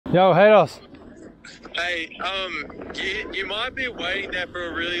Yo, Hados. Hey, you might be waiting there for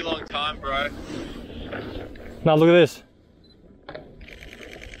a really long time, bro. Now look at this.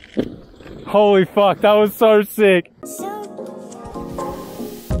 Holy fuck, that was so sick.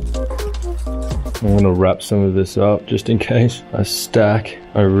 I'm gonna wrap some of this up just in case I stack.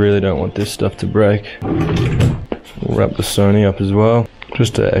 I really don't want this stuff to break. We'll wrap the Sony up as well.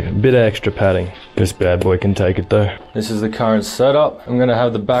 Just a bit of extra padding. This bad boy can take it though. This is the current setup. I'm gonna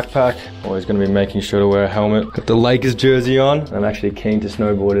have the backpack. Always gonna be making sure to wear a helmet. Got the Lakers jersey on. I'm actually keen to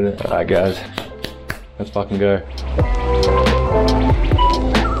snowboard in it. All right guys, let's fucking go.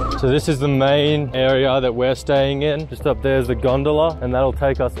 So this is the main area that we're staying in. Just up there is the gondola, and that'll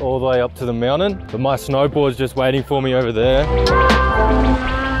take us all the way up to the mountain. But my snowboard's just waiting for me over there.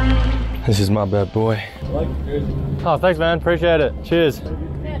 This is my bad boy. Oh, thanks man, appreciate it. Cheers.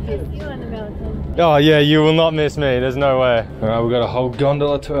 Oh yeah, you will not miss me, there's no way. All right, we've got a whole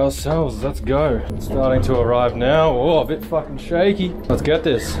gondola to ourselves, let's go. It's starting to arrive now. Oh, a bit fucking shaky. Let's get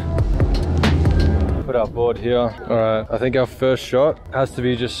this. Put our board here. All right, I think our first shot has to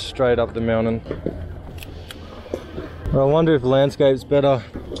be just straight up the mountain. I wonder if landscape's better.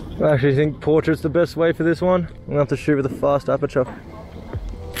 I actually think portrait's the best way for this one. I'm gonna have to shoot with a fast aperture.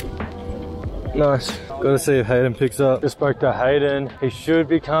 Nice. Gotta see if Hayden picks up. Just spoke to Hayden. He should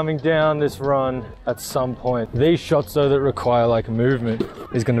be coming down this run at some point. These shots though that require like movement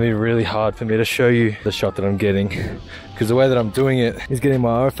is gonna be really hard for me to show you the shot that I'm getting. Because the way that I'm doing it is getting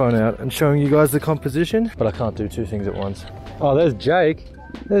my iPhone out and showing you guys the composition, but I can't do two things at once. Oh, there's Jake.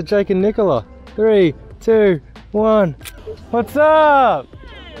 There's Jake and Nicola. 3, 2, 1. What's up?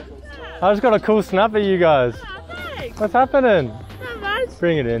 I just got a cool snap of you guys. What's happening?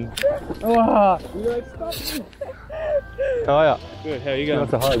 Bring it in. Oh, yeah. Good, how are you going?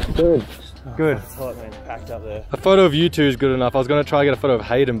 That's a hug. Good. Good. It's hot, man. Packed up there. A photo of you two is good enough. I was going to try and get a photo of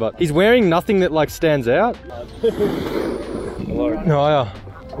Hayden, but he's wearing nothing that like stands out. Oh yeah.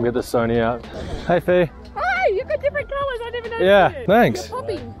 We'll get the Sony out. Hey Fee. Hey, you've got different colours. I never noticed. Yeah, you. thanks. You're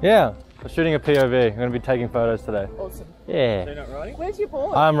popping. Yeah. I'm shooting a POV. I'm going to be taking photos today. Awesome. Yeah. So you're not riding? Where's your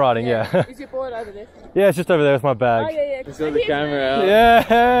board? I'm riding, yeah. Is your board over there? Yeah, it's just over there with my bag. Oh, yeah. Just got the camera out. Yeah.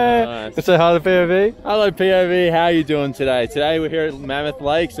 Nice. Let's say hi to POV. Hello POV, how are you doing today? Today we're here at Mammoth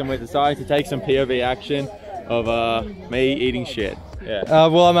Lakes and we're deciding to take some POV action of me eating shit. Yeah.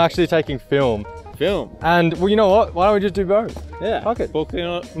 Well, I'm actually taking film. Film? And, well, you know what? Why don't we just do both? Yeah. Fuck it.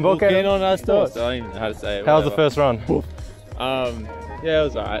 Volcano on us thoughts. I don't even know how to say it. How's the first run? Yeah, it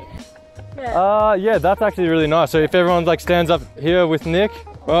was alright. Yeah, that's actually really nice. So if everyone like stands up here with Nick,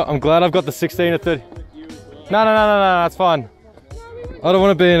 well, I'm glad I've got the 16 to 30. No, that's fine. I don't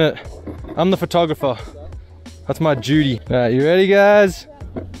want to be in it. I'm the photographer. That's my duty. All right, you ready guys?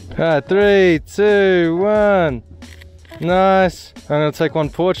 All right, 3, 2, 1. Nice. I'm gonna take one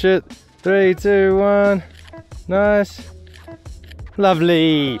portrait. 3, 2, 1. Nice.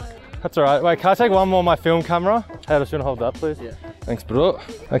 Lovely. That's all right. Wait, can I take one more on my film camera? Hey, just want to hold that, please? Yeah. Thanks, bro.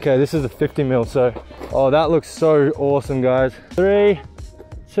 Okay, this is the 50 mil, so... Oh, that looks so awesome, guys. 3,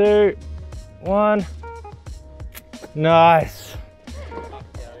 2, 1. Nice.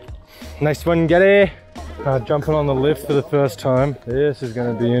 Next one, get it. Jumping on the lift for the first time. This is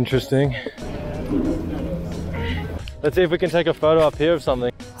going to be interesting. Let's see if we can take a photo up here of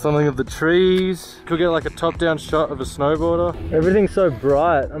something. Something of the trees. Could get like a top-down shot of a snowboarder. Everything's so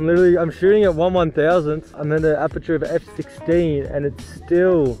bright. I'm shooting at 1/1000th. I'm in the aperture of f/16 and it's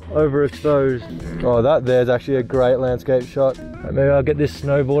still overexposed. Oh, that there's actually a great landscape shot. Maybe I'll get this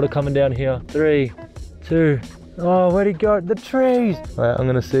snowboarder coming down here. 3, 2. Oh, where'd he go? The trees. All right, I'm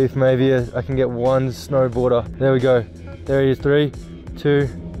gonna see if maybe I can get one snowboarder. There we go. There he is. 3, 2.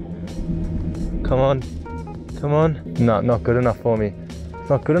 Come on. Come on. No, not good enough for me. It's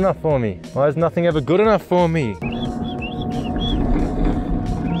not good enough for me. Why is nothing ever good enough for me?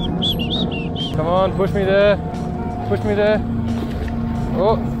 Come on, push me there. Push me there.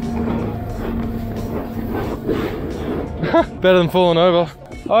 Oh. Better than falling over.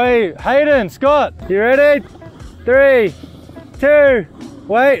 Oi, Hayden, Scott, you ready? 3, 2,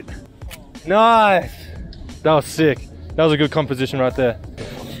 wait. Nice. That was sick. That was a good composition right there.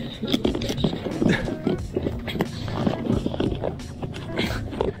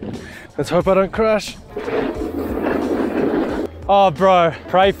 Let's hope I don't crash. Oh, bro,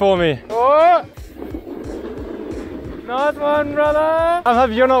 pray for me. Oh! Nice one, brother. I'm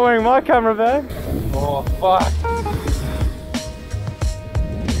happy you're not wearing my camera bag. Oh, fuck.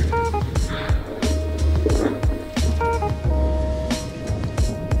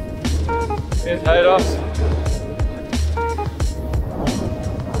 Here's Hados.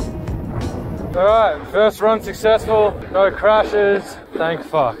 Alright, first run successful, no crashes. Thank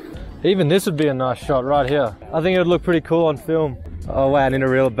fuck. Even this would be a nice shot right here. I think it would look pretty cool on film. Oh wait, I need to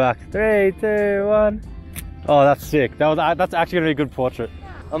reel it back. 3, 2, 1. Oh, that's sick. That's actually gonna be a good portrait.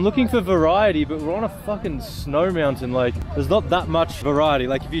 I'm looking for variety, but we're on a fucking snow mountain. Like, there's not that much variety.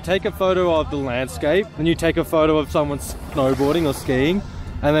 Like, if you take a photo of the landscape, then you take a photo of someone snowboarding or skiing,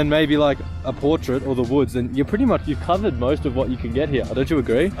 and then maybe like a portrait or the woods, and you've covered most of what you can get here. Don't you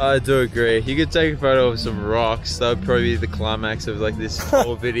agree? I do agree. You could take a photo of some rocks. That would probably be the climax of like this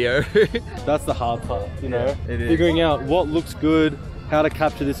whole video. That's the hard part, you know? It is. Figuring out what looks good, how to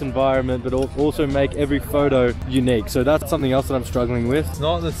capture this environment, but also make every photo unique. So that's something else that I'm struggling with. It's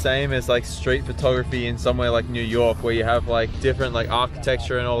not the same as like street photography in somewhere like New York, where you have like different like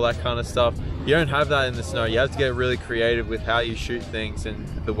architecture and all that kind of stuff. You don't have that in the snow. You have to get really creative with how you shoot things and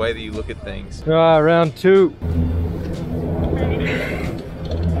the way that you look at things. All right, round 2.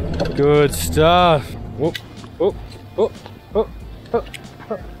 Good stuff. Whoop, whoop, whoop, whoop, whoop,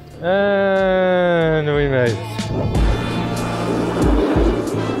 whoop. And we made it.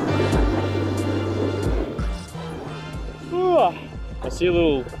 I see a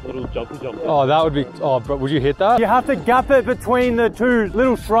little jumpy jump. Oh, that would be, oh, but would you hit that? You have to gap it between the 2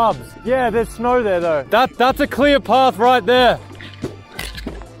 little shrubs. Yeah, there's snow there though. That's a clear path right there.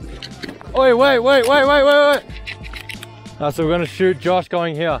 Oi, wait. So we're gonna shoot Josh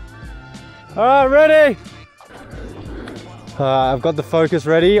going here. All right, ready? I've got the focus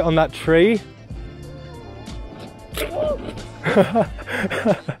ready on that tree.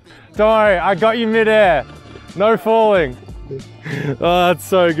 Don't worry, I got you midair. No falling. Oh, that's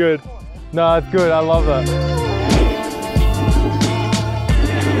so good. No, it's good. I love that.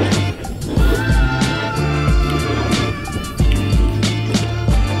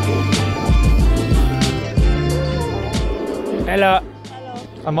 Hello.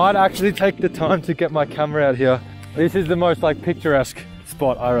 I might actually take the time to get my camera out here. This is the most like picturesque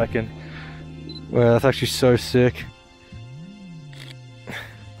spot, I reckon. Wow, that's actually so sick.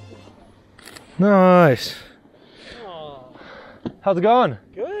 Nice. How's it going?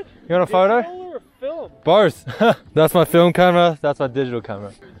 Good. You want a photo? Or film? Both. That's my film camera, that's my digital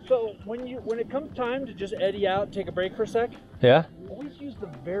camera. So when it comes time to just eddy out, take a break for a sec, Yeah? always use the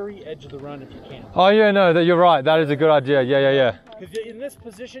very edge of the run if you can. Oh yeah, no, you're right. That is a good idea. Yeah. Because in this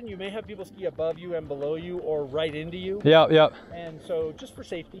position, you may have people ski above you and below you or right into you. Yep. And so just for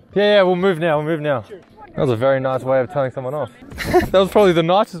safety. Yeah, we'll move now. Cheers. That was a very nice way of telling someone off. That was probably the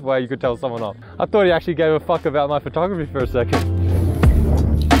nicest way you could tell someone off. I thought he actually gave a fuck about my photography for a second.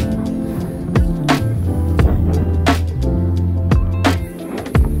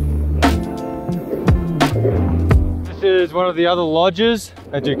 This is one of the other lodges.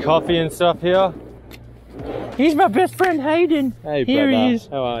 I do coffee and stuff here. He's my best friend Hayden. Hey here brother, he is.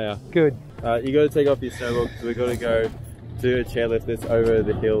 how are you? Good. You got to take off your snowboard because we got to go do a chairlift that's over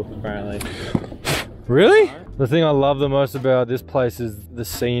the hill apparently. Really? The thing I love the most about this place is the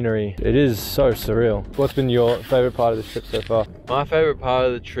scenery. It is so surreal. What's been your favorite part of this trip so far? My favorite part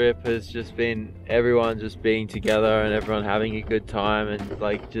of the trip has just been everyone just being together and everyone having a good time and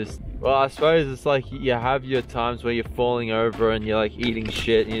like just, well, I suppose it's like you have your times where you're falling over and you're like eating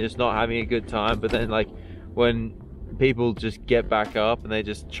shit and you're just not having a good time, but then like when people just get back up and they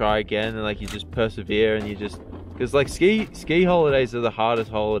just try again and like you just persevere and you just, because like ski holidays are the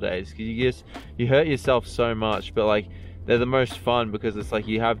hardest holidays because you hurt yourself so much, but like they're the most fun because it's like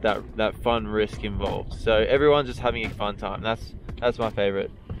you have that fun risk involved. So everyone's just having a fun time. That's my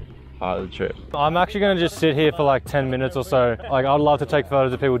favorite part of the trip. I'm actually gonna just sit here for like 10 minutes or so. Like I'd love to take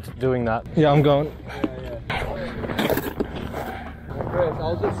photos of people doing that. Yeah, I'm going. Chris,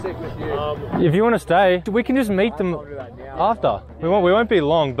 I'll just stick with you. If you want to stay, we can just meet them after. We won't be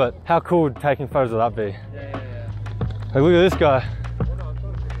long, but how cool would taking photos of that be? Like, look at this guy.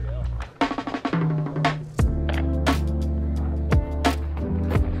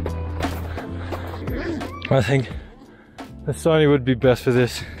 I think the Sony would be best for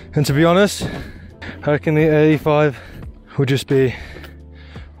this. And to be honest, I reckon the 85 would just be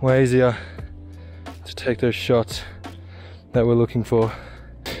way easier to take those shots that we're looking for.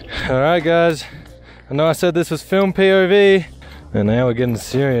 All right, guys. I know I said this was film POV, and now we're getting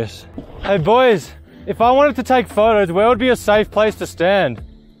serious. Hey, boys. If I wanted to take photos, where would be a safe place to stand?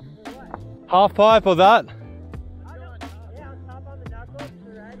 Half pipe or that?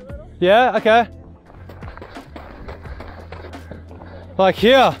 Yeah, okay. Like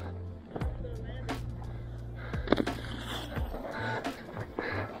here.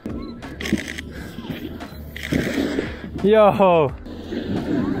 Yo,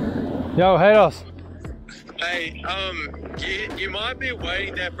 Hados. Hey, you might be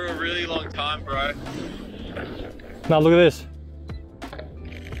waiting there for a really long time, bro. Now look at this.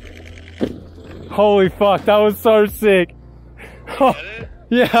 Holy fuck, that was so sick. Oh,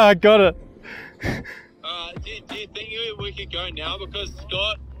 yeah, I got it. Do you think we could go now? Because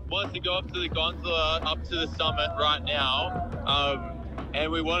Scott wants to go up to the gondola, up to the summit right now.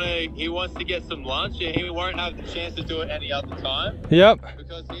 And he wants to get some lunch, and he won't have the chance to do it any other time. Yep.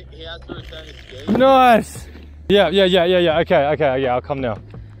 Because he has to return his skis. Nice. Yeah. Okay, yeah, I'll come now.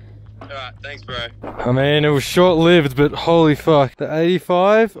 Alright, thanks, bro. I mean, it was short-lived, but holy fuck. The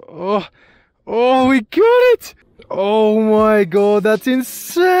 85, oh, we got it. Oh my God, that's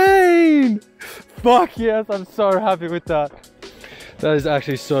insane. Fuck yes, I'm so happy with that. That is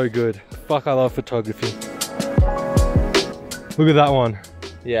actually so good. Fuck, I love photography. Look at that one.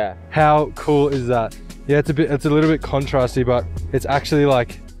 Yeah. How cool is that? Yeah, it's a little bit contrasty, but it's actually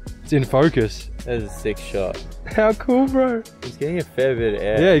like, it's in focus. That is a sick shot. How cool, bro. He's getting a fair bit of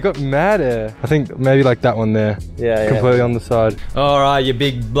air. Yeah, he got mad air. I think maybe like that one there. Yeah, completely on the side. All right, you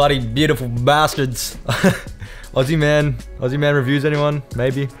big bloody beautiful bastards. Aussie man reviews, anyone?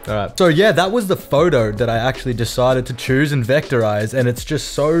 Maybe? All right. So yeah, that was the photo that I actually decided to choose and vectorize, and it's just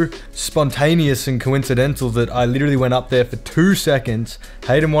so spontaneous and coincidental that I literally went up there for 2 seconds,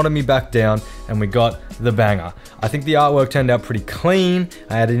 Hayden wanted me back down, and we got the banger. I think the artwork turned out pretty clean.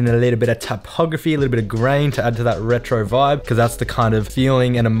 I added in a little bit of typography, a little bit of grain to add to that retro vibe, because that's the kind of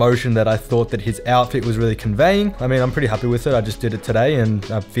feeling and emotion that I thought that his outfit was really conveying. I mean, I'm pretty happy with it. I just did it today, and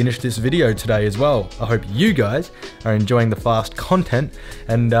I finished this video today as well. I hope you guys are enjoying the fast content,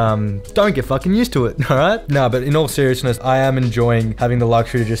 and don't get fucking used to it, all right? No, but in all seriousness, I am enjoying having the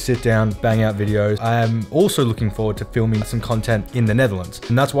luxury to just sit down, bang out videos. I am also looking forward to filming some content in the Netherlands,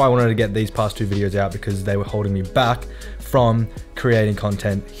 and that's why I wanted to get these past 2 videos out, because they were holding me back from creating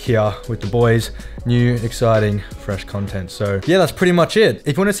content here with the boys. New, exciting, fresh content. So yeah, that's pretty much it.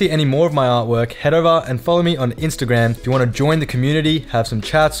 If you want to see any more of my artwork, head over and follow me on Instagram. If you want to join the community, have some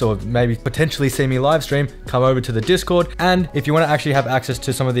chats, or maybe potentially see me live stream, come over to the Discord. And if you want to actually have access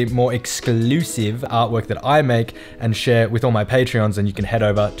to some of the more exclusive artwork that I make and share with all my Patreons, then you can head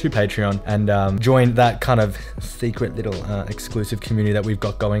over to Patreon and join that kind of secret little exclusive community that we've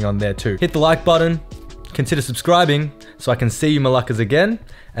got going on there too. Hit the like button, consider subscribing so I can see you malakas again,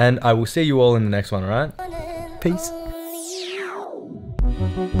 and I will see you all in the next one, all right? Peace.